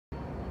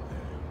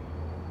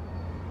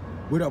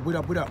What up, what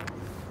up, what up?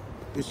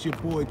 It's your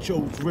boy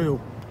Chose Real.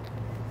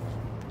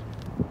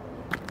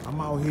 I'm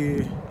out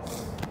here.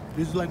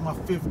 This is like my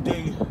 5th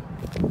day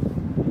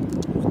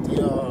with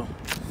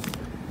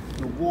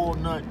the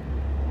Walnut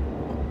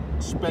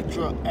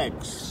Spectra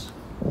X.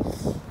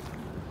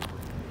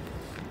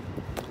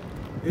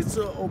 It's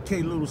a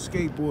okay little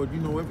skateboard.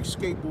 You know, every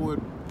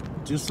skateboard,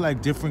 just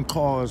like different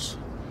cars,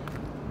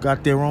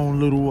 got their own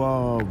little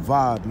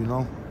vibe, you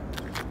know?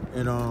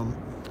 And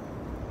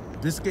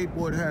this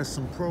skateboard has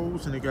some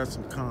pros and it got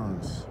some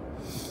cons.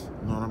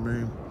 You know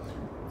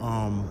what I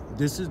mean?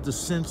 This is the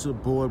sensor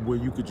board where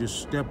you could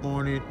just step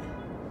on it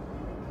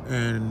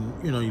and,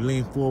 you know, you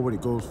lean forward,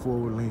 it goes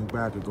forward, lean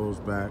back, it goes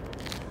back.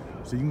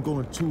 So you can go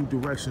in 2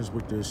 directions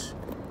with this.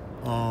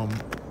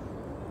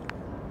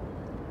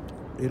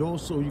 It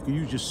also, you can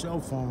use your cell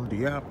phone,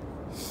 the app,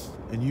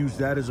 and use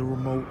that as a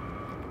remote,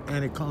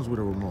 and it comes with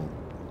a remote.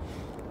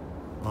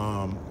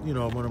 You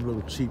know, one of them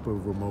little cheaper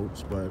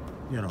remotes, but,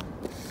 you know.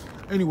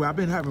 Anyway, I've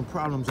been having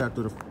problems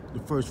after the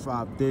first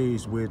 5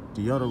 days with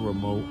the other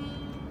remote,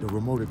 the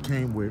remote it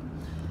came with.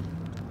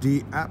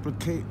 The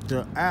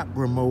app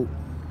remote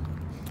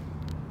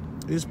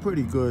is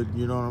pretty good,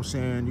 you know what I'm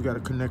saying? You got to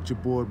connect your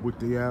board with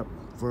the app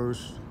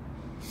first,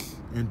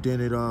 and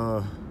then it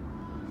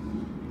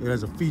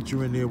has a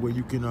feature in there where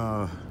you can,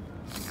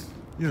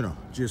 you know,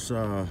 just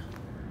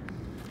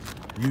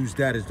use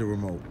that as the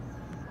remote.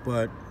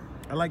 But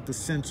I like the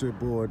sensor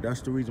board. That's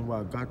the reason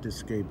why I got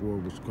this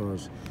skateboard, was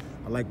because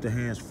I like the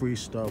hands-free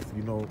stuff,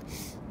 you know,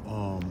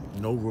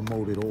 no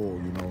remote at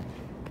all, you know.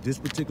 This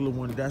particular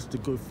one, that's the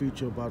good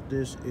feature about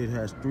this. It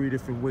has 3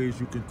 different ways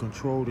you can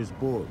control this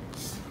board.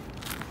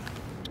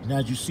 Now,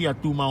 as you see, I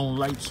threw my own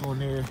lights on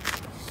there.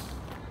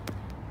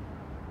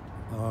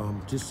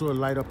 Just sort of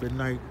light up at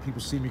night.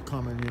 People see me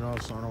coming, you know,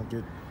 so I don't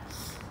get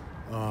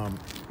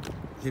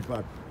hit by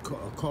a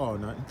car or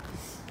nothing.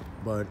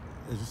 But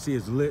as you see,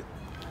 it's lit.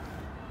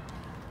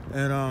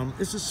 And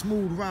it's a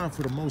smooth ride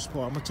for the most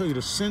part. I'm gonna tell you,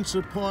 the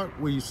sensor part,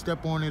 where you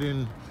step on it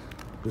in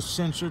the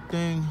sensor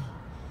thing,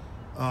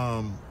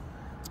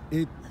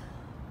 it,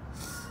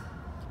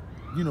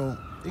 you know,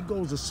 it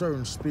goes a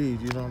certain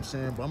speed, you know what I'm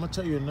saying? But I'm gonna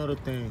tell you another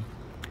thing.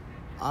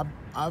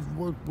 I've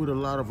worked with a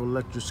lot of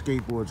electric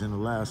skateboards in the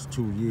last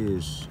 2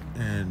 years,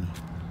 and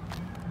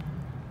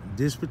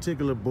this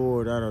particular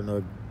board, I don't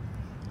know,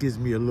 gives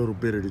me a little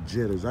bit of the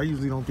jitters. I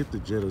usually don't get the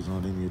jitters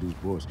on any of these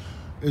boards.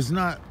 It's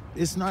not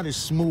as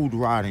smooth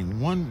riding.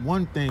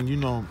 One thing, you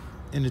know,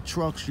 in the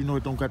trucks, you know,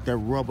 it don't got that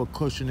rubber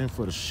cushioning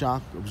for the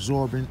shock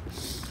absorbent,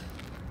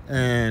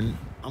 and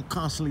I'm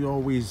constantly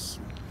always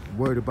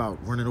worried about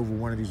running over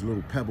one of these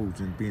little pebbles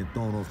and being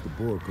thrown off the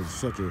board, because it's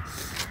such a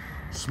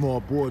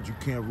small board, you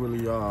can't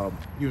really,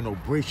 you know,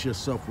 brace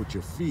yourself with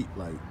your feet,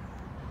 like,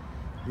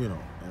 you know,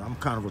 and I'm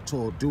kind of a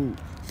tall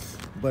dude.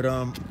 But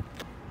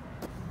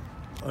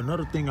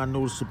another thing I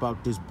noticed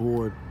about this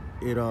board,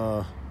 it,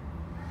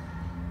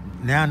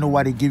 now I know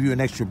why they give you an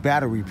extra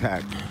battery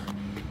pack.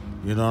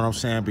 You know what I'm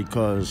saying?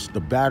 Because the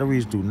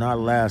batteries do not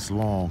last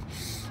long.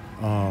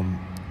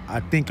 I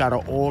think out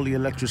of all the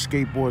electric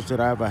skateboards that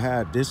I ever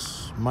had,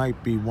 this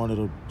might be one of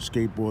the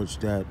skateboards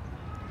that,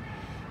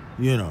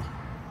 you know,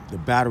 the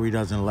battery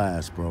doesn't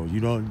last, bro. You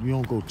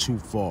don't go too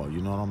far,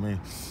 you know what I mean?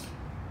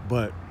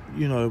 But,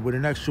 you know, with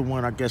an extra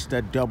one, I guess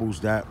that doubles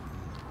that.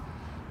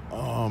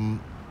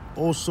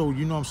 Also,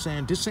 you know what I'm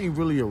saying, this ain't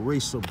really a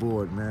racer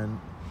board,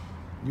 man.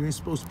 You ain't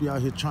supposed to be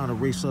out here trying to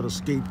race other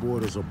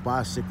skateboarders or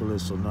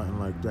bicyclists or nothing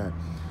like that.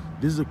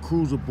 This is a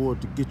cruiser board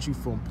to get you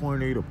from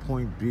point A to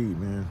point B,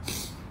 man.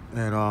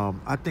 And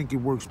I think it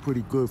works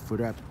pretty good for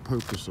that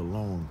purpose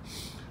alone.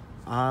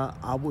 I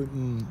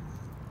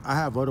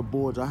have other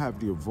boards. I have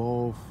the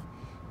Evolve,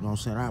 you know what I'm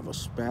saying? I have a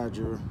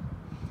Spectra.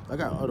 I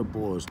got other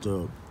boards,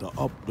 the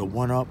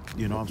 1-Up,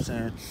 you know what I'm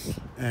saying?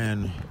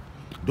 And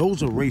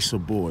those are racer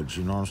boards,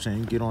 you know what I'm saying?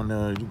 You get on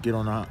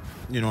the,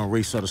 you know,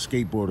 race other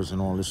skateboarders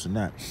and all this and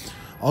that.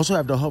 I also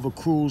have the Hover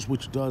Cruise,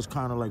 which does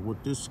kind of like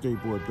what this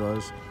skateboard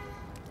does,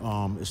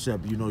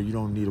 except, you know, you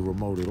don't need a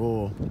remote at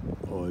all,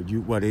 or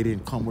well, they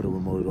didn't come with a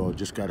remote at all.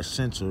 Just got a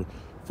sensor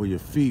for your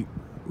feet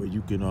where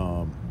you can,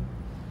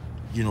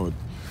 you know,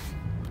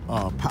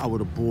 power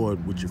the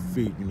board with your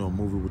feet, you know,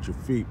 move it with your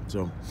feet.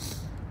 So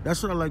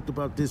that's what I liked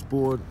about this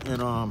board.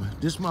 And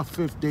this is my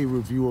 5th day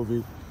review of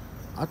it.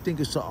 I think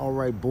it's an all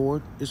right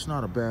board. It's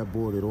not a bad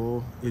board at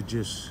all.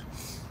 It's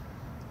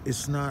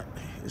not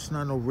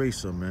no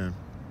racer, man.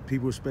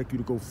 People expect you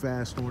to go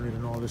fast on it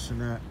and all this and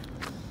that.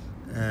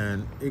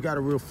 And it got a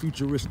real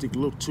futuristic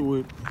look to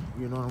it,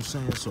 you know what I'm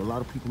saying? So a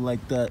lot of people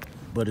like that,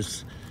 but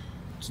it's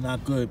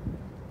not good.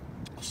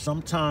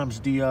 Sometimes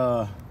the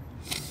I'm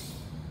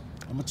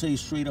gonna tell you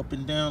straight up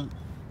and down,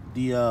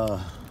 the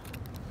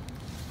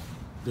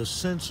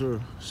sensor,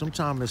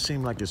 sometimes it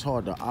seems like it's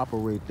hard to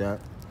operate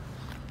that.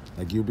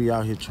 Like you'll be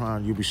out here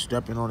you'll be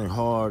stepping on it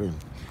hard, and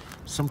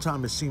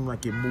sometimes it seems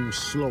like it moves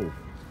slow.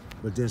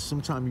 But then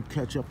sometimes you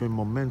catch up in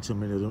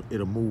momentum and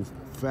it'll move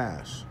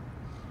fast.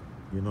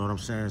 You know what I'm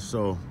saying?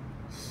 So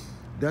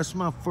that's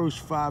my first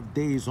 5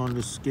 days on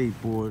this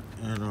skateboard,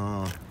 and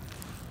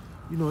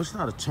you know, it's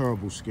not a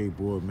terrible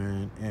skateboard,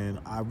 man. And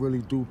I really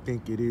do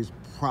think it is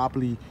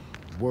probably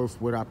worth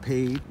what I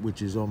paid,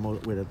 which is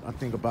almost, I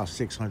think about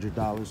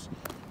 $600.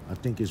 I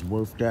think it's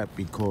worth that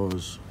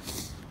because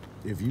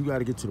if you got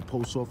to get to the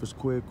post office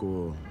quick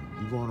or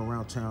you're going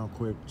around town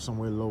quick,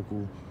 somewhere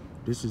local,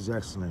 this is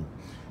excellent.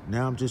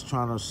 Now I'm just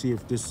trying to see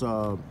if this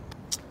skateboard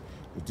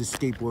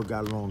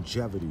got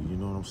longevity, you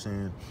know what I'm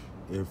saying?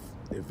 If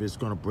it's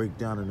gonna break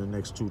down in the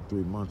next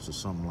 2-3 months or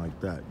something like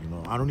that, you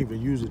know. I don't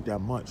even use it that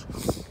much,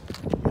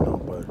 you know,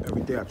 but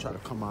every day I try to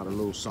come out a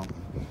little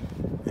something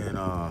and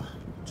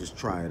just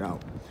try it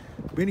out.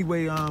 But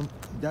anyway,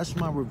 that's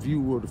my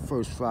review of the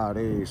first 5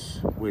 days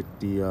with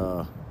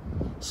the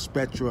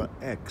Spectra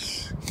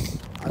X.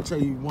 I'll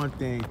tell you one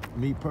thing,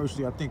 me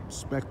personally, I think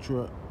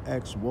Spectra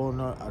X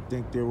Walnut, I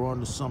think they're on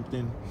to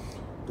something.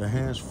 The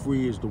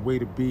hands-free is the way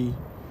to be.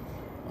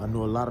 I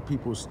know a lot of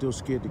people are still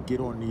scared to get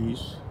on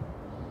these.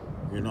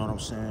 You know what I'm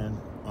saying?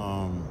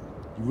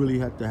 You really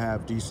have to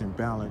have decent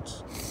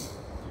balance.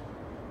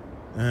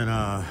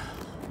 And,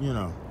 you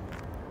know,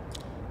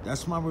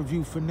 that's my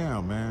review for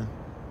now, man.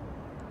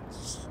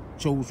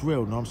 Show's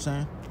real, know what I'm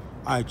saying?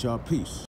 All right, y'all, peace.